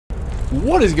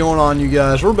What is going on, you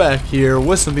guys? We're back here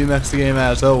with some Bmxlifestyle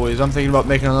as always. I'm thinking about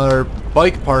making another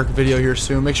bike park video here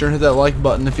soon. Make sure to hit that like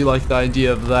button if you like the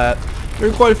idea of that. There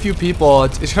are quite a few people.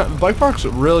 It's kind of, bike park's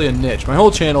really a niche. My whole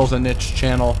channel is a niche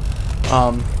channel.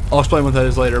 I'll explain what that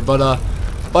is later. But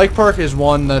bike park is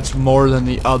one that's more than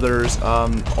the others.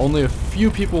 Only a few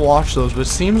people watch those, but it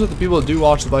seems that the people that do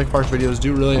watch the bike park videos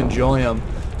do really enjoy them.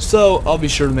 So I'll be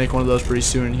sure to make one of those pretty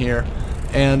soon here.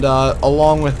 And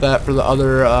along with that, for the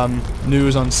other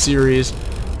news on series,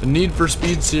 the Need for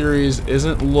Speed series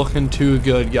isn't looking too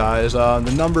good, guys.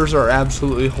 The numbers are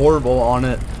absolutely horrible on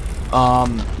it,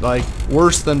 like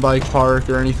worse than Bike Park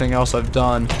or anything else I've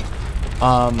done.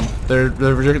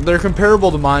 They're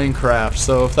comparable to Minecraft,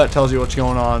 so if that tells you what's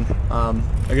going on,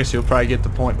 I guess you'll probably get the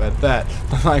point by that.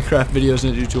 The Minecraft videos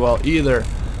didn't do too well either.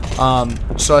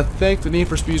 So I think the Need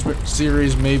for Speed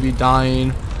series may be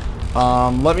dying.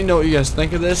 Let me know what you guys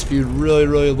think of this. If you'd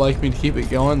really like me to keep it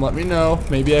going, let me know.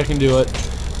 Maybe I can do it.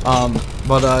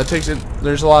 But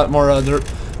there's a lot more.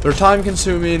 They're time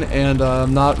consuming, and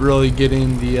I'm not really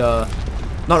getting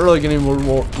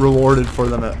rewarded for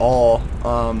them at all.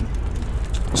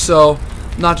 So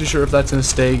not too sure if that's gonna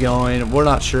stay going. We're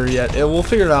not sure yet. We'll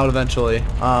figure it out eventually.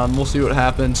 We'll see what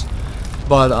happens.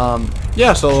 But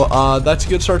yeah. So that's a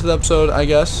good start to the episode, I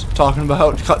guess. Talking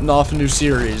about cutting off a new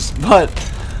series, but.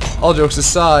 All jokes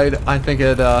aside, I think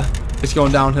it's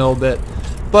going downhill a bit.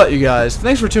 But you guys,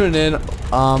 thanks for tuning in.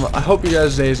 I hope you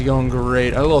guys' day is going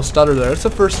great. I had a little stutter there. It's the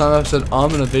first time I've said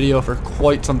in a video for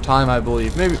quite some time, I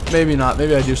believe. Maybe not.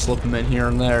 Maybe I do slip them in here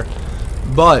and there.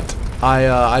 But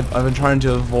I've been trying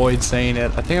to avoid saying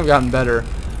it. I think I've gotten better.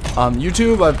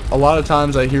 YouTube, a lot of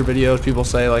times I hear videos people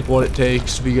say like what it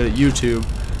takes to be good at YouTube,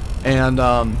 and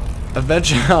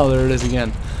eventually, oh, there it is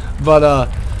again.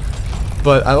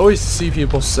 But I always see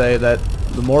people say that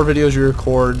the more videos you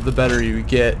record, the better you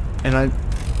get. And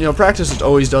practice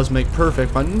always does make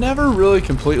perfect, but I never really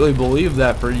completely believed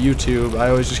that for YouTube. I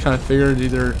always just kind of figured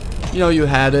either, you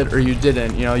had it or you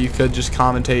didn't. You could just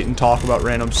commentate and talk about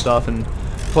random stuff and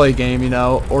play a game,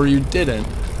 or you didn't.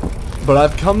 But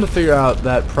I've come to figure out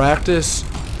that practice,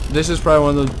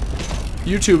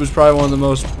 YouTube is probably one of the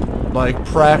most, like,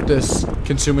 practice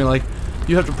consuming, like,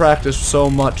 you have to practice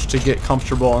so much to get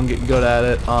comfortable and get good at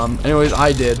it. Anyways,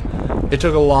 I did. It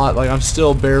took a lot. Like, I'm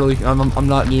still barely, I'm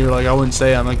not near, like, I wouldn't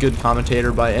say I'm a good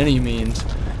commentator by any means.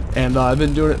 And I've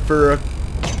been doing it for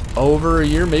over a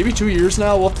year, maybe 2 years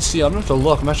now. We'll have to see. I'm gonna have to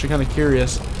look. I'm actually kind of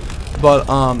curious. But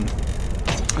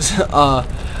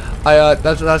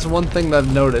that's one thing that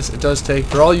I've noticed. It does take,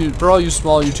 for all you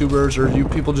small YouTubers or you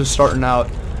people just starting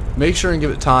out, make sure and give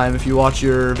it time. If you watch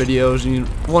your videos and you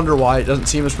wonder why it doesn't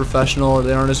seem as professional, or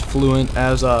they aren't as fluent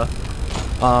as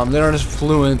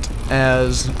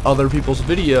other people's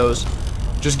videos,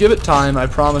 just give it time. I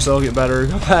promise it'll get better.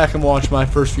 Go back and watch my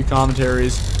first few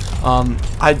commentaries. I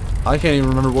can't even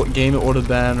remember what game it would have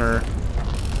been or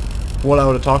what I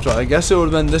would have talked about. I guess it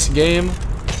would have been this game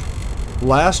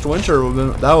last winter.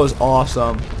 That was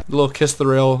awesome. A little Kiss the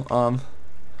Rail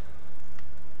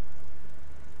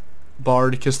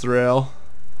bar to Kiss the Rail.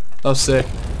 That was sick.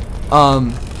 I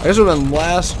guess it would have been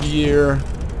last year,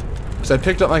 because I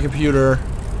picked up my computer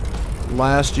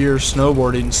last year's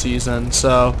snowboarding season.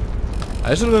 So I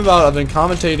guess it would have been I've been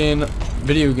commentating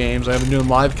video games. I've been doing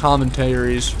live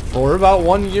commentaries for about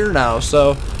 1 year now.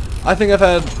 So I think I've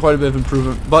had quite a bit of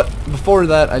improvement. But before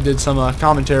that, I did some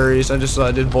commentaries. I just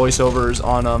did voiceovers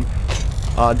on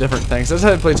different things. I just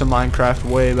had played some Minecraft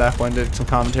way back when, did some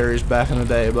commentaries back in the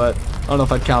day, but I don't know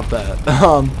if I'd count that.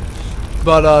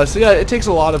 So yeah, it takes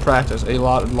a lot of practice, a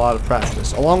lot of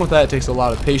practice. Along with that, it takes a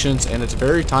lot of patience, and it's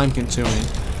very time consuming.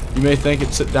 You may think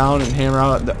it's sit down and hammer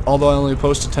out, although I only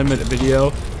post a 10-minute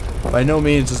video, by no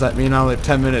means does that mean I'm only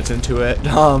 10 minutes into it.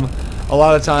 A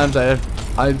lot of times I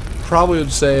probably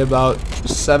would say about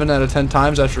 7 out of 10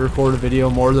 times I have to record a video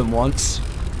more than once,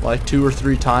 like 2 or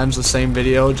 3 times the same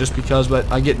video, just because.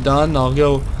 But I get done, I'll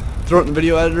go throw it in the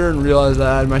video editor and realize that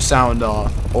I had my sound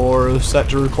off, or set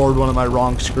to record one of my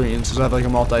wrong screens, because I have like a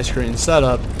multi-screen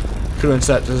setup. Could have been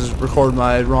set to record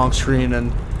my wrong screen,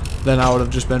 and then I would have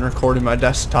just been recording my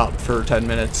desktop for 10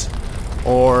 minutes,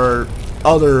 or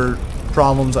other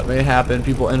problems that may happen,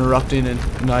 people interrupting in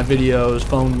my videos,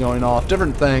 phone going off,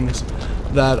 different things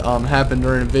that happen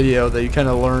during a video that you kind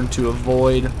of learn to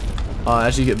avoid.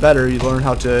 As you get better, you learn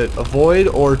how to avoid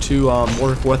or to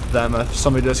work with them. If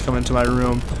somebody does come into my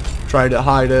room, try to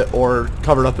hide it or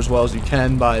cover it up as well as you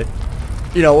can by,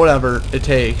 whatever it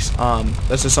takes.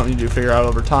 That's just something you do figure out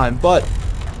over time. But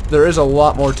there is a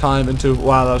lot more time into,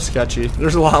 wow, that was sketchy.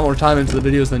 There's a lot more time into the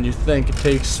videos than you think. It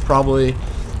takes probably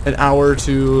an hour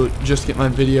to just get my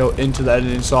video into the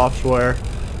editing software.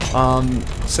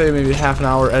 say maybe half an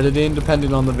hour editing,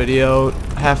 depending on the video,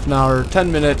 half an hour,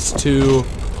 10 minutes to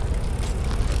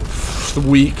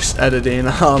weeks editing.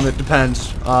 It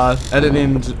depends.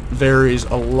 Editing varies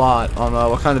a lot on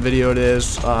what kind of video it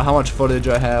is, how much footage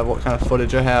I have, what kind of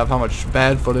footage I have, how much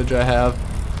bad footage I have.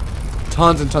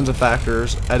 Tons and tons of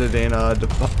factors editing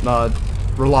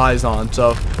relies on,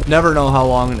 so never know how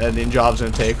long an editing job's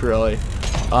going to take, really.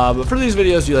 But for these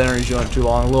videos, you don't usually want too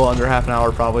long, a little under half an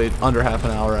hour, probably under half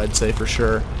an hour, I'd say for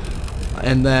sure.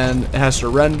 And then it has to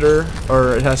render,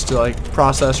 or it has to like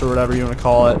process, or whatever you want to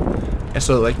call it, and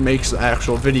so it like makes the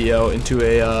actual video into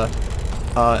a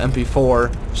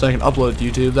MP4, so I can upload to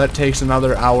YouTube. That takes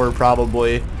another hour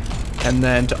probably, and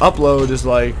then to upload is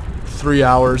like 3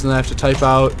 hours, and then I have to type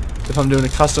out, if I'm doing a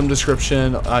custom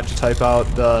description, I have to type out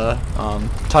the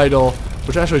title,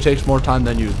 which actually takes more time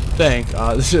than you think.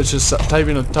 It's just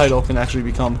typing a title can actually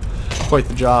become quite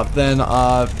the job. Then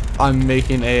I'm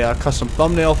making a custom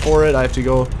thumbnail for it. I have to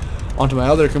go onto my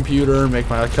other computer and make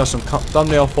my custom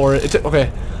thumbnail for it.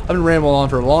 Okay, I've been rambling on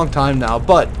for a long time now,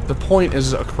 but the point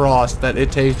is across that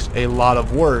it takes a lot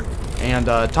of work and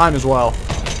time as well.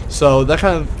 So that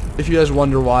kind of, if you guys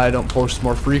wonder why I don't post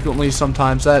more frequently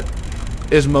sometimes, that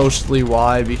is mostly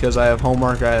why, because I have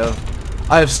homework, I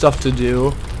have stuff to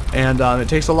do, and it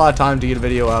takes a lot of time to get a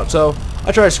video out. So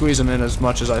I try to squeeze them in as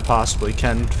much as I possibly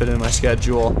can, fit in my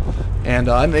schedule, and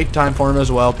I make time for them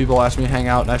as well. People ask me to hang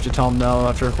out, and I have to tell them no, I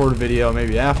have to record a video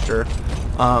maybe after.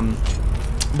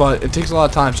 But it takes a lot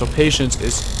of time, so patience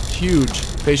is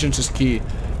huge. Patience is key.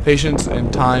 Patience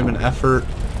and time and effort.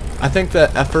 I think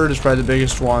that effort is probably the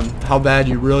biggest one. How bad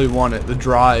you really want it, the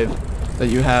drive that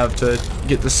you have to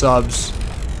get the subs.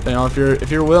 You know,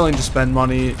 if you're willing to spend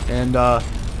money and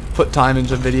put time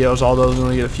into videos, although those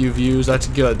only get a few views, that's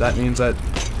good. That means that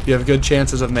you have good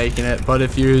chances of making it. But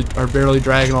if you are barely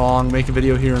dragging along, make a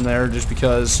video here and there just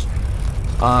because,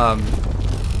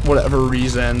 whatever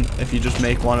reason, if you just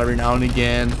make one every now and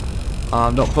again,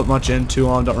 don't put much into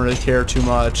them, don't really care too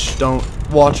much, don't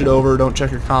watch it over, don't check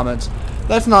your comments,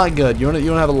 that's not good. You want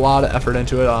to have a lot of effort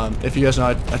into it. If you guys know,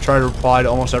 I try to reply to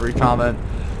almost every comment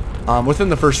within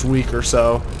the first week or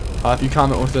so. If you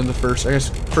comment within the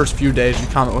first few days, you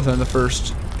comment within the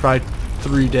first probably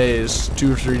 3 days,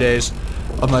 2 or 3 days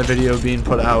of my video being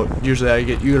put out. Usually I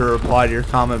get you to reply to your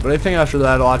comment, but I think after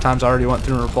that, a lot of times I already went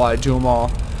through and replied to them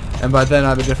all, and by then I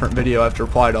have a different video I have to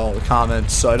reply to all the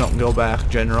comments, so I don't go back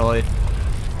generally.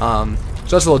 So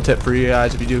that's a little tip for you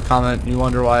guys. If you do comment and you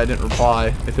wonder why I didn't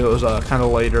reply, if it was kind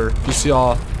of later, if you see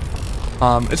all,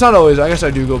 it's not always, I guess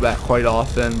I do go back quite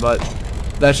often, but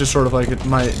that's just sort of like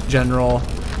my general,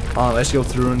 I just go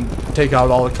through and take out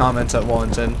all the comments at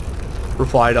once and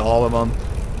reply to all of them.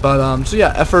 But so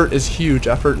yeah, effort is huge.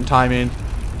 Effort and timing,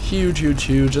 huge.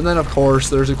 And then of course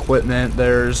there's equipment.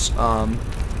 There's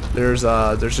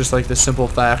just like the simple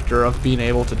factor of being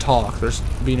able to talk. There's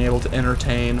being able to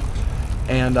entertain,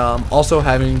 and also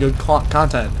having good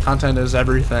content. Content is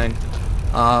everything.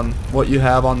 What you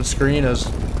have on the screen or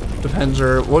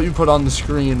what you put on the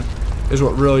screen is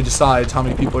what really decides how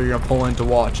many people you're gonna pull in to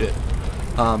watch it.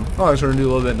 I was gonna do a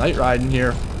little bit of night riding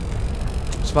here.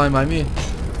 It's fine by me.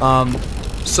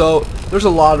 So there's a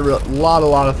lot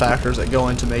of factors that go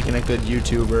into making a good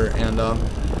YouTuber, and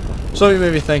some of you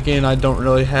may be thinking I don't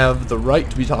really have the right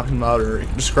to be talking about or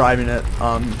describing it.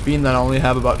 Being that I only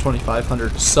have about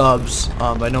 2,500 subs,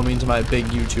 by no means am I a big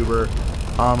YouTuber.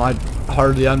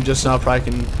 I'm just now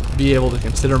probably can be able to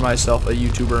consider myself a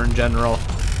YouTuber in general.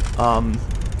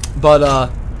 But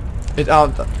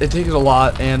it takes a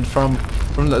lot, and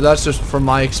that's just from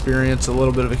my experience, a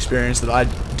little bit of experience that I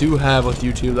do have with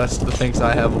YouTube. That's the things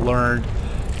I have learned,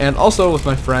 and also with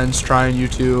my friends trying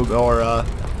YouTube, or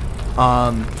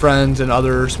friends and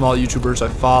other small YouTubers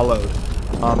I've followed.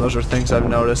 Those are things I've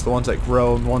noticed. The ones that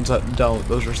grow and the ones that don't.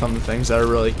 Those are some of the things that are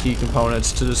really key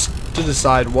components to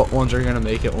decide what ones are going to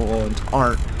make it and what ones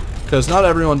aren't. Because not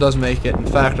everyone does make it. In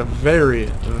fact, a very,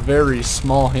 very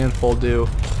small handful do.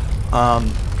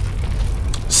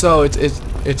 So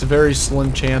it's very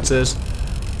slim chances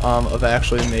of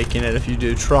actually making it if you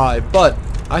do try. But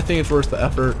I think it's worth the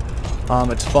effort.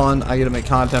 It's fun. I get to make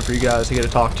content for you guys. I get to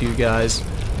talk to you guys,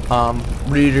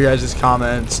 read your guys'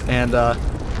 comments, and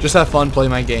just have fun, play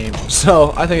my game.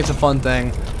 So I think it's a fun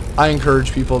thing. I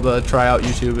encourage people to try out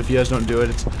YouTube. If you guys don't do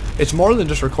it, it's more than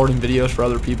just recording videos for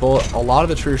other people. A lot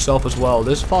of it's for yourself as well.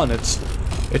 It is fun. It's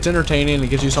entertaining. It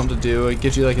gives you something to do. It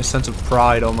gives you like a sense of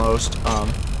pride almost.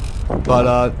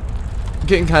 But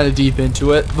getting kind of deep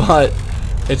into it, but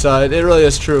it really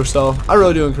is true. So I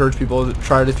really do encourage people to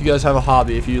try it. If you guys have a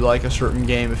hobby, if you like a certain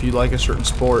game, if you like a certain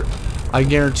sport, I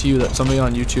guarantee you that somebody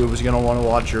on YouTube is going to want to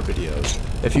watch your videos.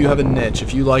 If you have a niche,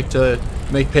 if you like to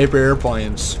make paper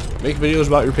airplanes, make videos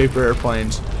about your paper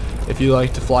airplanes. If you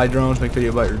like to fly drones, make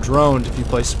video about your drones. If you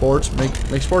play sports,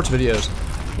 make sports videos.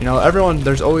 You know,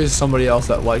 there's always somebody else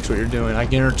that likes what you're doing. I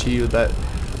guarantee you that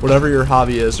whatever your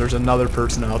hobby is, there's another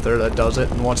person out there that does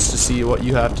it and wants to see what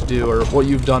you have to do, or what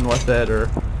you've done with it, or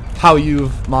how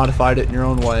you've modified it in your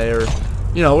own way, or,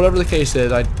 you know, whatever the case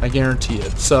is, I guarantee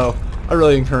it. So I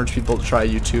really encourage people to try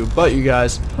YouTube. But you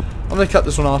guys, I'm going to cut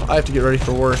this one off. I have to get ready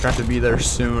for work. I have to be there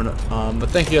soon. But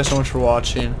thank you guys so much for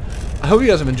watching. I hope you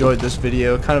guys have enjoyed this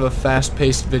video. Kind of a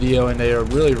fast-paced video and a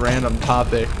really random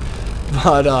topic.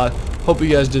 But hope you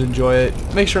guys did enjoy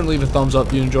it. Make sure and leave a thumbs up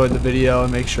if you enjoyed the video,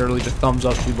 and make sure to leave a thumbs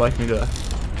up if you'd like me to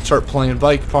start playing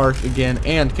Bike Park again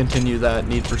and continue that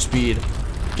Need for Speed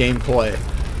gameplay.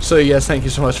 So you guys, thank you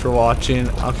so much for watching.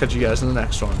 I'll catch you guys in the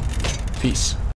next one. Peace.